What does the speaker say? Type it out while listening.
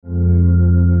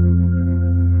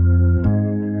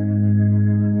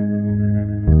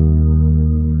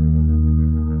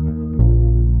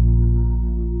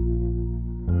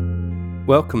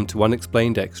Welcome to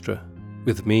Unexplained Extra,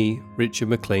 with me, Richard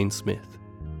McLean Smith,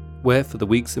 where for the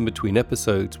weeks in between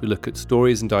episodes we look at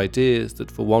stories and ideas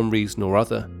that for one reason or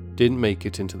other didn't make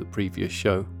it into the previous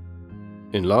show.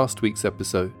 In last week's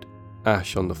episode,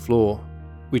 Ash on the Floor,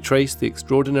 we traced the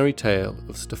extraordinary tale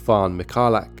of Stefan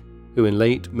Michalak, who in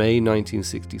late May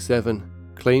 1967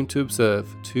 claimed to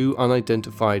observe two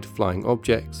unidentified flying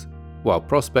objects while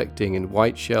prospecting in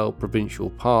Whiteshell Provincial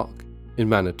Park in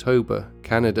Manitoba,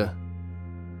 Canada.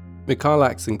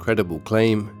 Michalak's incredible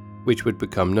claim, which would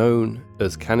become known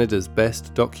as Canada's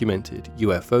best documented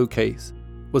UFO case,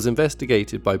 was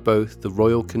investigated by both the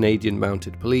Royal Canadian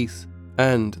Mounted Police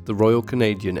and the Royal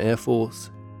Canadian Air Force.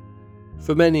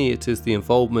 For many, it is the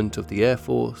involvement of the Air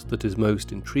Force that is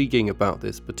most intriguing about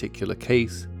this particular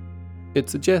case. It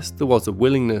suggests there was a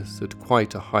willingness at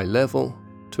quite a high level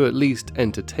to at least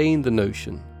entertain the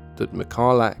notion that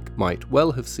Michalak might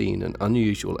well have seen an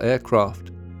unusual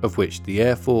aircraft of which the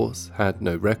Air Force had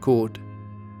no record.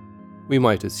 We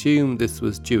might assume this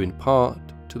was due in part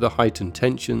to the heightened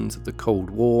tensions of the Cold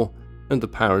War and the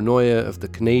paranoia of the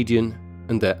Canadian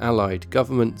and their allied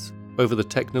governments over the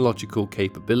technological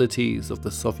capabilities of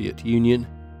the Soviet Union.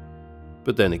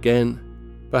 But then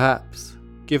again, perhaps,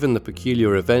 given the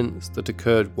peculiar events that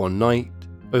occurred one night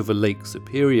over Lake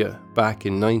Superior back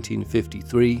in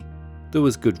 1953, there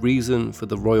was good reason for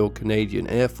the Royal Canadian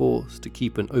Air Force to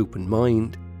keep an open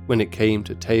mind when it came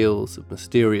to tales of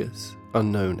mysterious,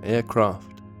 unknown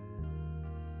aircraft.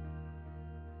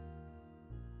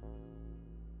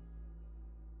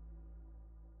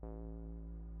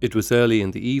 It was early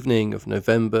in the evening of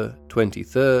November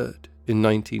 23rd in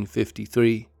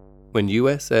 1953 when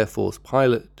US Air Force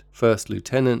pilot First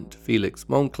Lieutenant Felix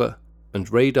Moncler and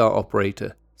radar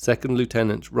operator Second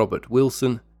Lieutenant Robert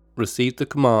Wilson received the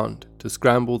command to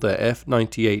scramble their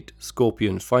F-98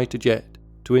 Scorpion fighter jet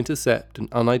to intercept an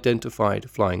unidentified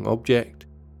flying object.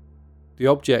 The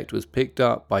object was picked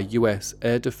up by US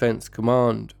Air Defense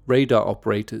Command radar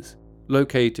operators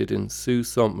located in Sault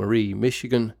Ste. Marie,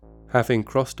 Michigan, having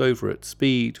crossed over at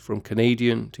speed from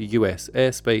Canadian to US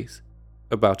airspace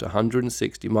about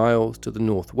 160 miles to the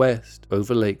northwest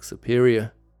over Lake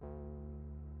Superior.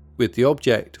 With the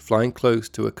object flying close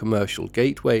to a commercial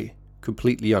gateway,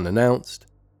 completely unannounced,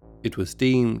 it was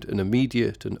deemed an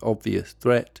immediate and obvious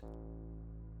threat.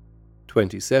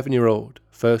 27-year-old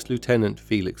First Lieutenant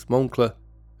Felix Moncler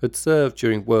had served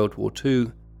during World War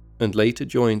II and later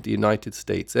joined the United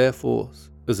States Air Force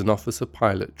as an officer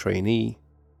pilot trainee.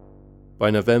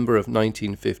 By November of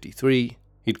 1953,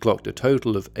 he'd clocked a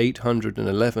total of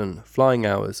 811 flying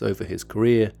hours over his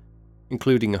career,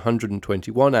 including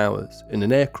 121 hours in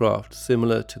an aircraft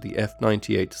similar to the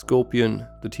F-98 Scorpion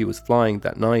that he was flying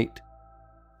that night.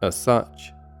 As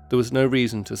such, there was no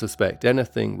reason to suspect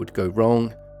anything would go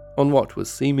wrong on what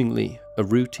was seemingly a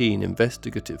routine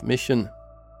investigative mission.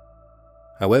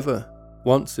 However,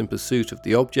 once in pursuit of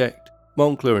the object,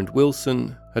 Moncler and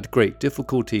Wilson had great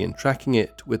difficulty in tracking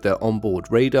it with their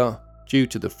onboard radar due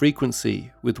to the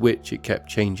frequency with which it kept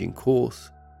changing course.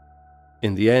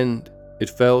 In the end, it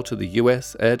fell to the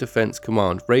US Air Defense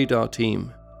Command radar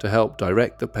team to help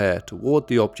direct the pair toward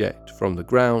the object from the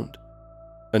ground,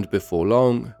 and before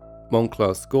long,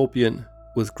 Moncler's Scorpion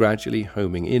was gradually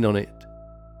homing in on it.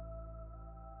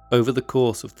 Over the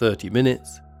course of 30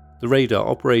 minutes, the radar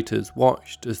operators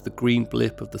watched as the green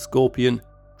blip of the Scorpion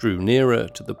drew nearer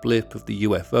to the blip of the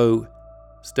UFO,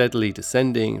 steadily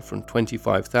descending from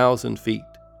 25,000 feet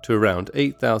to around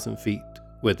 8,000 feet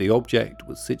where the object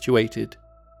was situated.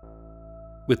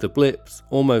 With the blips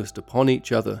almost upon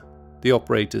each other, the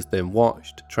operators then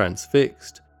watched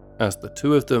transfixed as the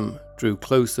two of them drew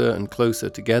closer and closer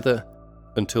together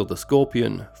until the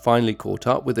Scorpion finally caught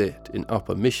up with it in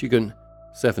Upper Michigan,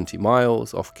 70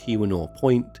 miles off Keweenaw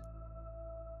Point.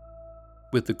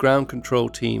 With the ground control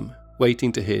team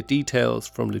waiting to hear details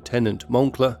from Lieutenant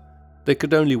Moncler, they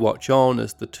could only watch on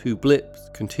as the two blips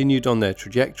continued on their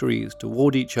trajectories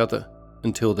toward each other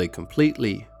until they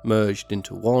completely merged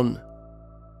into one.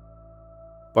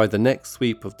 By the next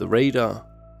sweep of the radar,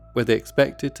 where they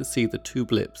expected to see the two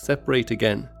blips separate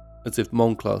again, as if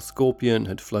Moncler's Scorpion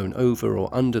had flown over or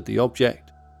under the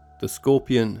object, the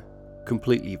Scorpion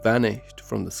completely vanished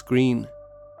from the screen.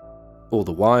 All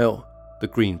the while, the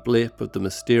green blip of the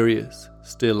mysterious,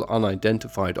 still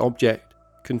unidentified object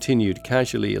continued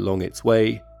casually along its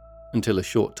way until a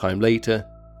short time later,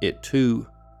 it too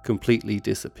completely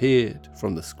disappeared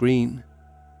from the screen.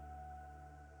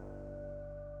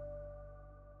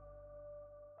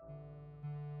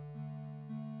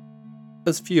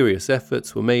 As furious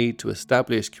efforts were made to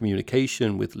establish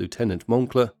communication with Lieutenant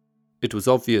Moncler, it was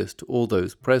obvious to all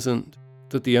those present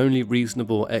that the only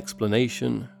reasonable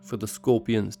explanation for the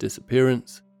Scorpion's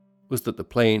disappearance was that the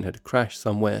plane had crashed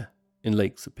somewhere in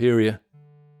Lake Superior.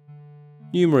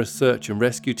 Numerous search and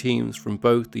rescue teams from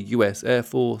both the US Air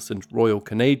Force and Royal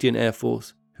Canadian Air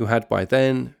Force, who had by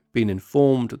then been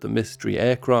informed of the mystery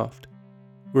aircraft,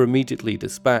 were immediately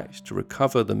dispatched to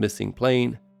recover the missing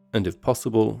plane and, if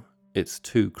possible, its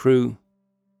 2 crew.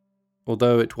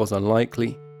 Although it was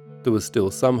unlikely, there was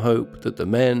still some hope that the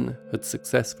men had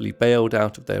successfully bailed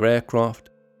out of their aircraft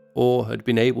or had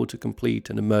been able to complete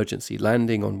an emergency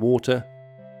landing on water.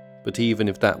 But even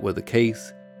if that were the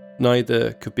case,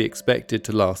 neither could be expected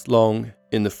to last long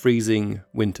in the freezing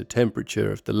winter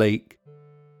temperature of the lake.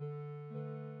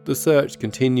 The search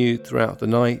continued throughout the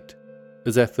night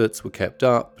as efforts were kept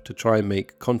up to try and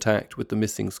make contact with the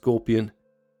missing Scorpion.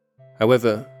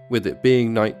 However, with it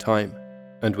being nighttime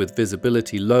and with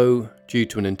visibility low due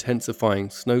to an intensifying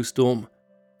snowstorm,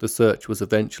 the search was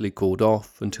eventually called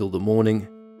off until the morning.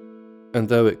 And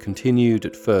though it continued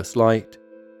at first light,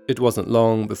 it wasn't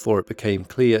long before it became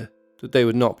clear that they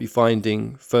would not be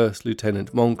finding First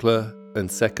Lieutenant Moncler and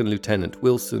Second Lieutenant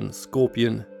Wilson's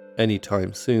Scorpion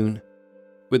anytime soon,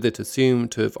 with it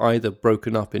assumed to have either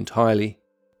broken up entirely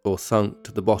or sunk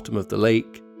to the bottom of the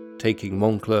lake, taking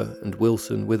Moncler and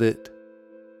Wilson with it.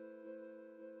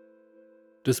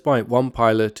 Despite one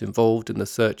pilot involved in the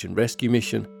search and rescue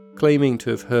mission claiming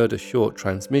to have heard a short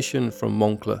transmission from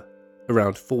Moncler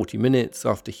around 40 minutes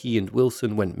after he and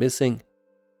Wilson went missing,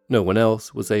 no one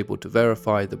else was able to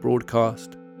verify the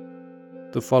broadcast.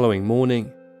 The following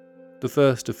morning, the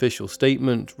first official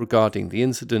statement regarding the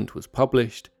incident was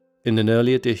published in an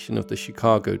early edition of the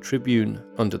Chicago Tribune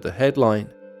under the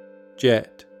headline,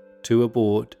 "Jet, 2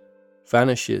 aboard,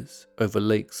 vanishes over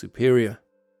Lake Superior,"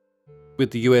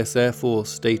 with the US Air Force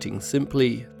stating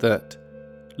simply that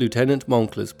Lieutenant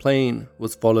Moncler's plane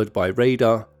was followed by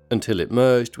radar until it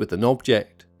merged with an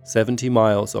object 70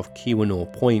 miles off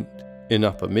Keweenaw Point in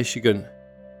Upper Michigan.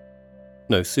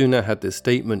 No sooner had this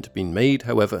statement been made,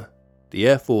 however, the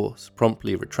Air Force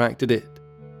promptly retracted it,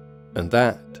 and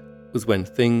that was when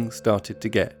things started to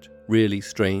get really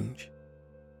strange.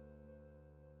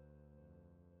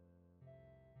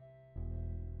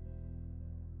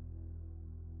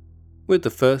 With the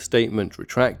first statement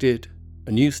retracted,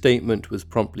 a new statement was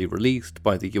promptly released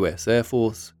by the US Air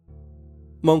Force.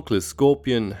 Moncler's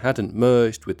Scorpion hadn't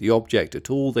merged with the object at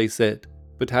all, they said,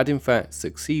 but had in fact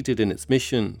succeeded in its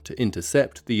mission to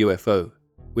intercept the UFO,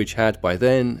 which had by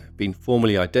then been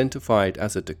formally identified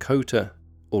as a Dakota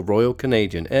or Royal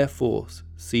Canadian Air Force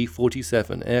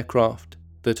C-47 aircraft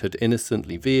that had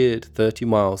innocently veered 30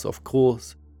 miles off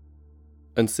course,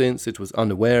 and since it was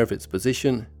unaware of its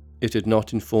position, it had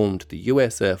not informed the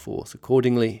US Air Force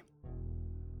accordingly.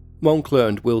 Moncler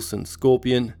and Wilson's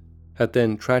Scorpion had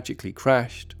then tragically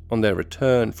crashed on their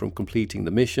return from completing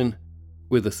the mission,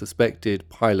 with a suspected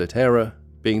pilot error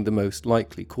being the most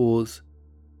likely cause.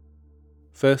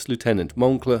 First Lieutenant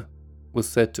Moncler was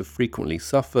said to frequently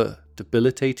suffer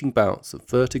debilitating bouts of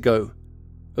vertigo,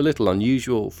 a little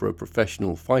unusual for a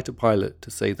professional fighter pilot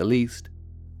to say the least,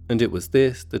 and it was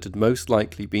this that had most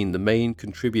likely been the main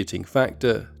contributing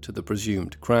factor to the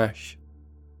presumed crash.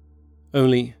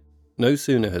 Only, no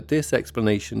sooner had this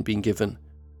explanation been given,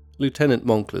 Lieutenant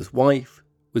Moncler's wife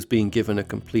was being given a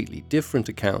completely different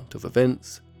account of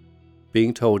events,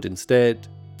 being told instead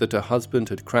that her husband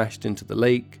had crashed into the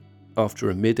lake after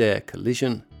a mid-air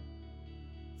collision.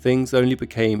 Things only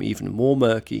became even more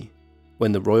murky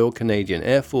when the Royal Canadian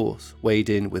Air Force weighed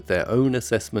in with their own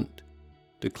assessment,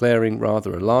 declaring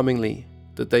rather alarmingly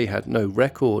that they had no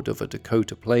record of a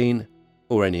Dakota plane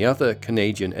or any other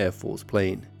Canadian Air Force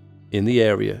plane in the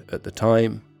area at the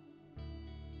time.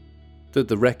 That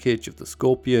the wreckage of the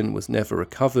Scorpion was never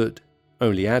recovered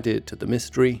only added to the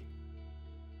mystery.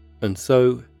 And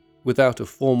so, without a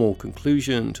formal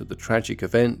conclusion to the tragic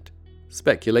event,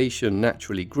 speculation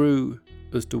naturally grew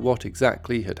as to what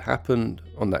exactly had happened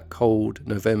on that cold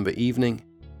November evening,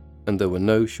 and there were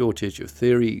no shortage of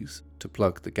theories to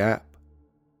plug the gap.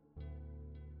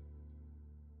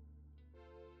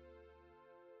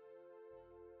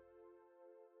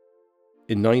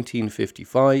 In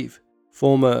 1955,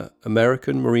 former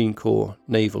American Marine Corps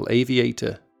naval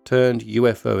aviator turned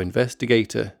UFO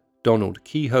investigator Donald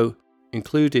Keyhoe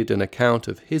included an account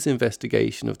of his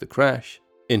investigation of the crash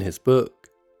in his book,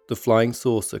 The Flying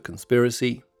Saucer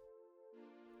Conspiracy.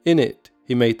 In it,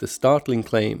 he made the startling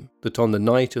claim that on the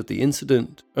night of the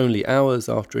incident, only hours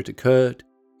after it occurred,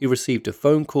 he received a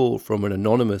phone call from an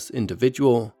anonymous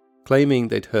individual claiming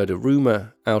they'd heard a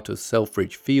rumor out of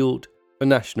Selfridge Field, a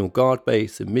National Guard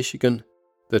base in Michigan,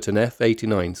 that an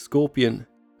F-89 Scorpion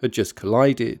had just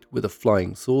collided with a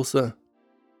flying saucer.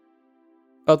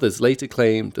 Others later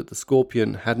claimed that the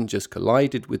Scorpion hadn't just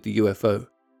collided with the UFO,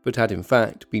 but had in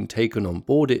fact been taken on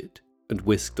board it and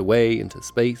whisked away into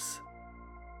space.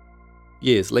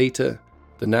 Years later,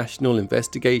 the National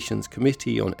Investigations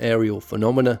Committee on Aerial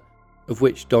Phenomena, of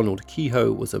which Donald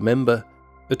Keyhoe was a member,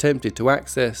 attempted to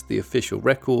access the official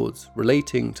records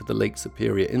relating to the Lake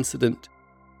Superior incident,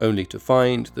 only to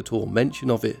find that all mention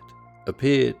of it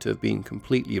appeared to have been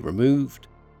completely removed.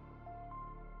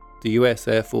 The US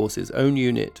Air Force's own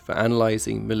unit for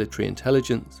analysing military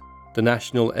intelligence, the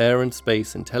National Air and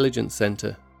Space Intelligence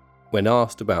Center, when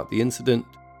asked about the incident,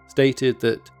 stated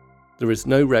that there is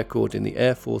no record in the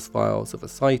Air Force files of a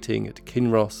sighting at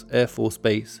Kinross Air Force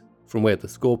Base from where the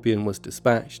Scorpion was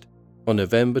dispatched on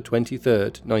November 23,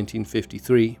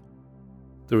 1953.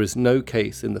 There is no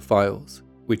case in the files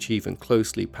which even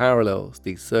closely parallels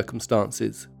these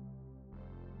circumstances.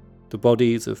 The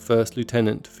bodies of First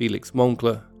Lieutenant Felix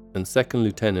Moncler and Second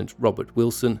Lieutenant Robert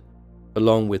Wilson,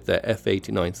 along with their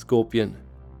F-89 Scorpion,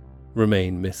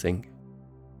 remain missing.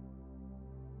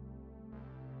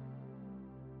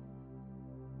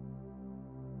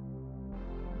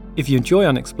 If you enjoy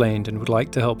Unexplained and would like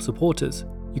to help support us,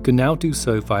 you can now do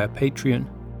so via Patreon.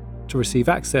 To receive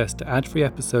access to ad-free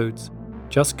episodes,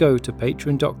 just go to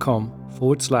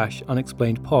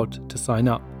patreon.com/unexplainedpod to sign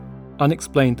up.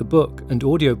 Unexplained the book and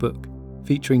audiobook,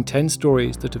 featuring 10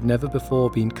 stories that have never before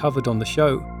been covered on the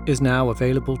show, is now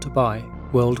available to buy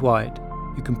worldwide.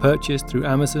 You can purchase through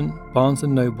Amazon, Barnes &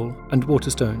 Noble and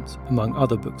Waterstones, among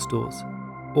other bookstores.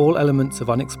 All elements of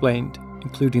Unexplained,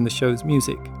 including the show's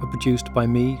music, are produced by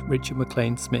me, Richard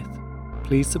McLean Smith.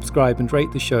 Please subscribe and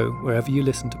rate the show wherever you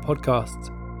listen to podcasts,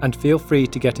 and feel free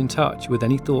to get in touch with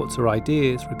any thoughts or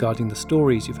ideas regarding the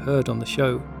stories you've heard on the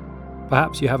show.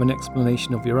 Perhaps you have an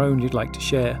explanation of your own you'd like to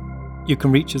share. You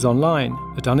can reach us online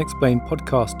at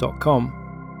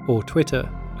unexplainedpodcast.com or Twitter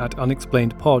at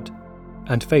unexplainedpod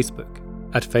and Facebook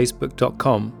at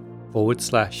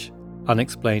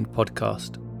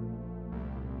facebook.com/unexplainedpodcast.